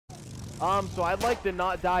So I'd like to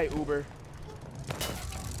not die, Uber.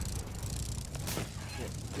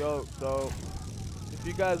 Yo, so if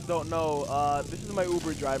you guys don't know, this is my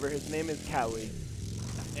Uber driver. His name is Callie,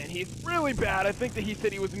 and he's really bad. I think that he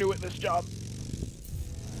said he was new at this job.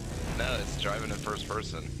 No, it's driving in first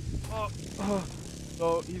person.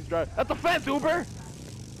 So he's driving. That's a fence, Uber.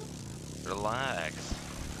 Relax.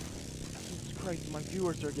 Jesus Christ, my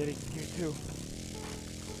viewers are getting here too.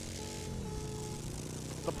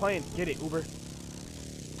 The plane, get it, Uber.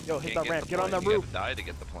 Yo, hit that ramp, get on the roof. You gotta die to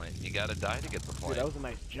get the plane. You gotta die to get the plane. Dude, that was a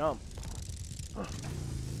nice jump. Are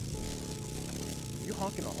you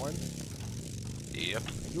honking a horn? Yep.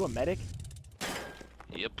 Are you a medic?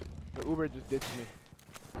 Yep. The Uber just ditched me.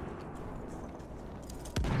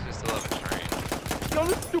 You still have a train. Yo,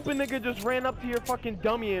 this stupid nigga just ran up to your fucking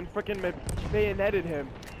dummy and freaking bayoneted him.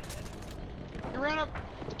 You ran up,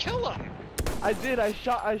 kill him. I did. I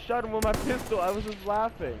shot him with my pistol. I was just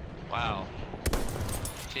laughing. Wow.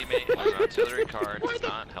 Teammate in an artillery car does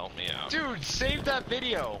not help me out. Dude, save that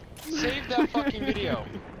video. Save that fucking video.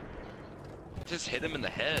 Just hit him in the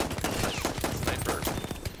head. Sniper.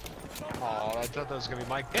 Oh, I thought that was gonna be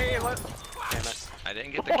Mike. Hey, let. Damn it. I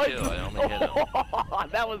didn't get the kill. I only hit him.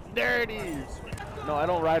 That was dirty. No, I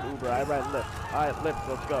don't ride Uber. I ride Lyft. Alright, Lyft.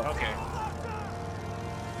 Let's go. Okay.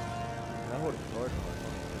 I hold it forward.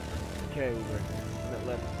 Okay, Uber.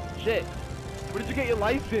 Lyft. Shit. Where did you get your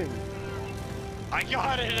license? I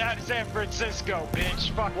got it at San Francisco,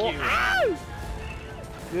 bitch. Fuck you. Ow!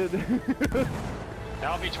 Dude.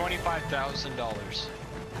 That'll be $25,000.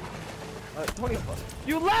 25.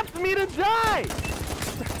 You left me to die!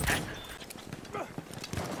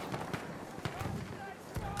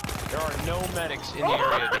 There are no medics in the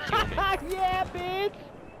area to heal me. Yeah, bitch!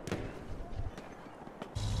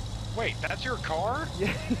 Wait, that's your car?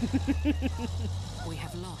 Yeah. We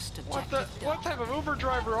have lost objective. What type of Uber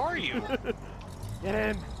driver are you? Get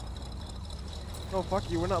in! No, fuck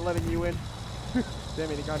you, we're not letting you in.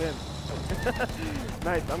 Damn it, he got in.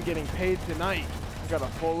 Nice, I'm getting paid tonight. I got a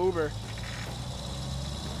full Uber.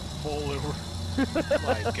 Full Uber. Oh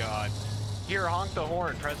my god. Here, honk the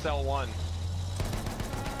horn, press L1.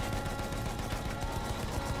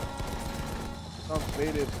 I'm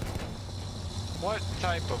faded. What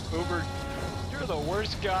type of Uber? You're the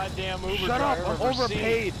worst goddamn Uber Shut up, driver I'm I've ever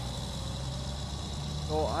overpaid. seen.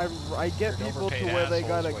 So I get You're people to overpaid where they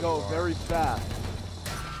assholes, gotta what go you are. very fast.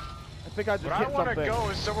 I think I just What hit I want to something. go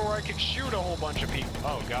is somewhere where I can shoot a whole bunch of people.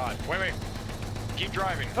 Oh god. Wait. Keep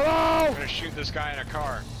driving. Hello! I'm gonna shoot this guy in a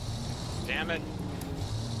car. Damn it.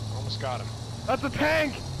 Almost got him. That's a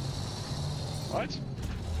tank! What? This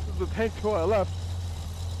is a tank to my left.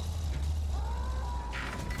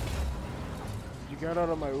 Did you get out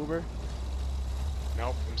of my Uber?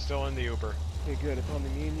 Nope, I'm still in the Uber. Okay, good. It's only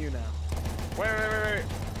me and you now. Wait.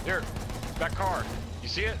 Here. That car. You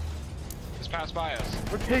see it? Just passed by us.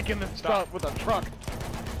 We're taking this Stop. stuff with a truck.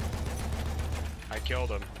 I killed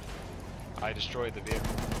him. I destroyed the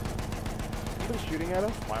vehicle. You been shooting at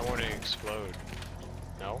us? Why won't it explode?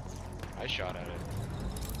 No? I shot at it.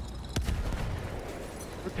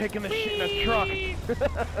 We're taking this shit in a truck.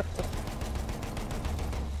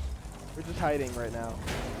 We're just hiding right now.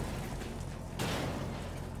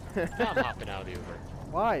 I'm hopping out of the Uber.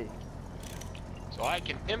 Why? So I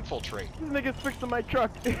can infiltrate. This nigga's fixing my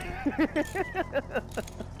truck.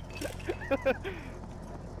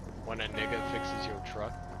 When a nigga fixes your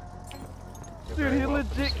truck. You're Dude, very he welcome,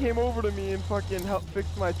 legit sir. came over to me and fucking helped fix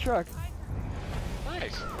my truck.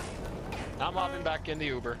 Nice. Now I'm hopping back in the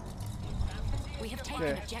Uber. We have taken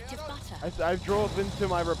Okay. objective butter. I drove into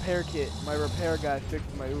my repair kit. My repair guy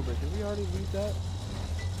fixed my Uber. Did we already leave that?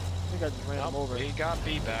 I think I just ran him over. He got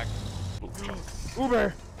feedback.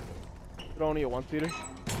 Uber! It's only a one-seater.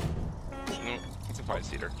 No, it's a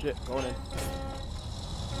 5-seater. Shit, going in.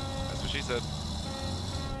 That's what she said.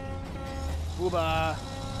 Uber!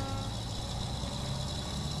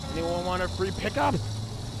 Anyone want a free pickup?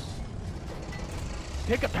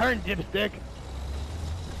 Take a turn, dipstick!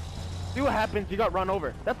 See what happens, you got run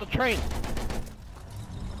over. That's a train!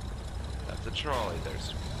 That's a trolley.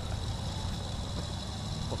 There's.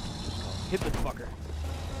 Hit this fucker.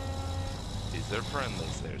 These are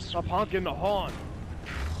friendlies. There's. Stop honking the horn.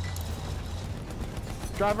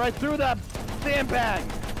 Drive right through that sandbag!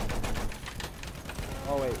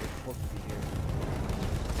 Oh wait, it's supposed to be here.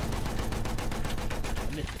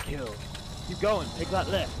 I missed the kill. Keep going, take that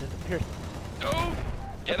left, there's a Pearson. Go!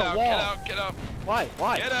 Get That's a out! wall. Get out! Get out! Why?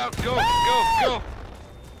 Why? Get out! Go! Go!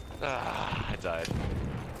 Ah, I died.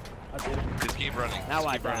 I did it. Just keep running. Now Just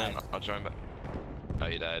I keep running. died. I'll join back. Oh,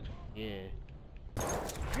 you died. Yeah.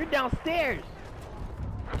 You're downstairs!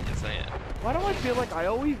 Yes, saying. Why do I feel like I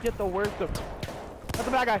always get the worst of... That's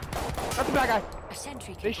the bad guy. That's the bad guy. A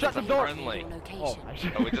sentry They shut the door. Friendly. Oh, I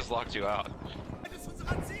should... Oh, we just locked you out.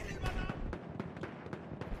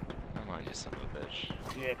 Come on, you son of a bitch.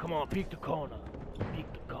 Yeah, come on, peek the corner. Peek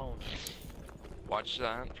the corner. Watch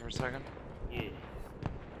that for a second. Yeah.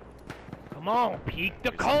 Come on, peek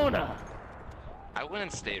the corner. I went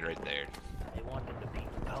and stayed right there. They want them to peek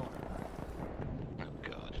the corner. Oh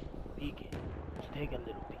god. Peek it. Just take a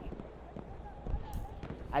little peek.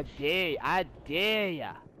 I dare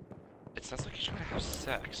ya. It sounds like you're trying to have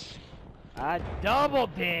sex. I double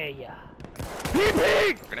dare ya. Peek,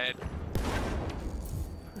 peek! Grenade.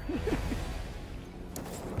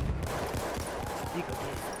 Peek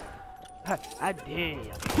again. I dare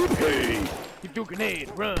ya. Peek, peek! You threw a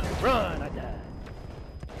grenade. Run, run, I died.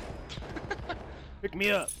 Pick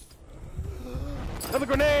me up. Another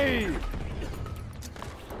grenade!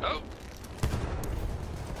 Oh!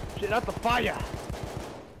 Shit, that's the fire!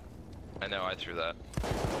 I know, I threw that.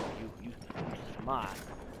 You smart.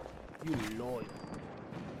 You loyal.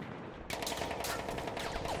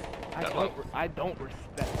 I don't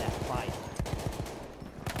respect that fight.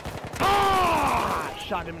 Ah! I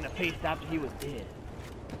shot him in the face after he was dead.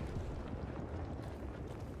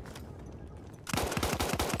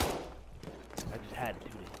 I just had to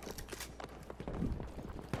do this.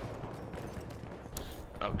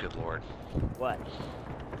 Oh, good lord. What?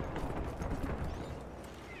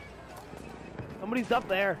 Somebody's up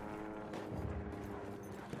there.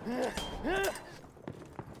 Is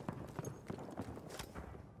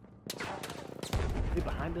he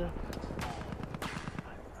behind us?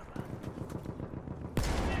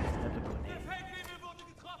 That's a grenade.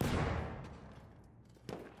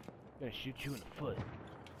 I'm gonna shoot you in the foot.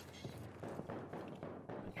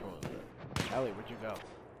 Control it. Ellie, where'd you go?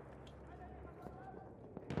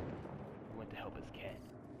 He went to help his cat.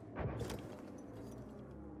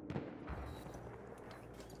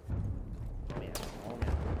 Oh man, oh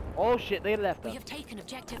man. Oh shit, they left We us. have taken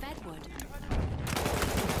objective Edward.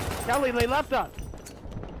 Kelly, they left us.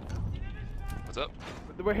 What's up?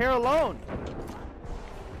 We're here alone.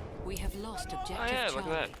 We have lost objective Oh yeah, look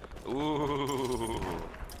Charlie. at that. Ooh.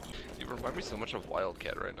 You remind me so much of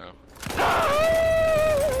Wildcat right now.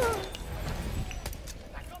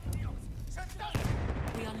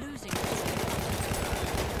 We are losing.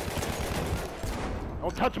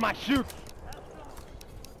 Don't touch my shoot.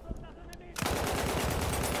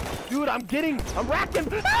 Dude, I'm racking. Ah,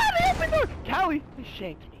 they opened the door. Callie, they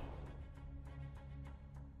shanked me.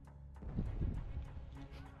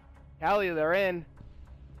 Callie, they're in.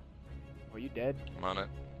 Are you dead? I'm on it.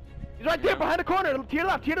 He's right there behind the corner. To your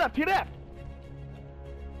left, to your left, to your left.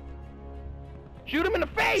 Shoot him in the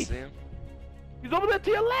I face. see him. He's over there to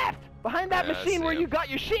your left. Behind that Yeah, I machine see where him. you got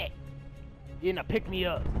your shit. You gonna pick me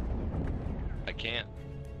up. I can't.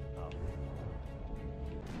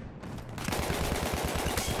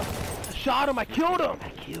 I shot him. I killed him. I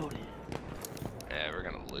killed him. Yeah, we're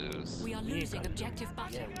gonna lose. We are losing objective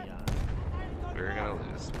Butter. Yeah, we are. We're gonna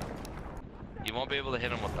lose. You won't be able to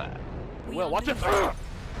hit him with that. We Well, are watch this. losing.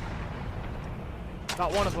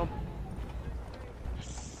 Got one of them.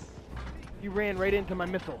 He ran right into my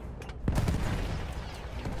missile.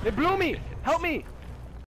 They blew me. Help me.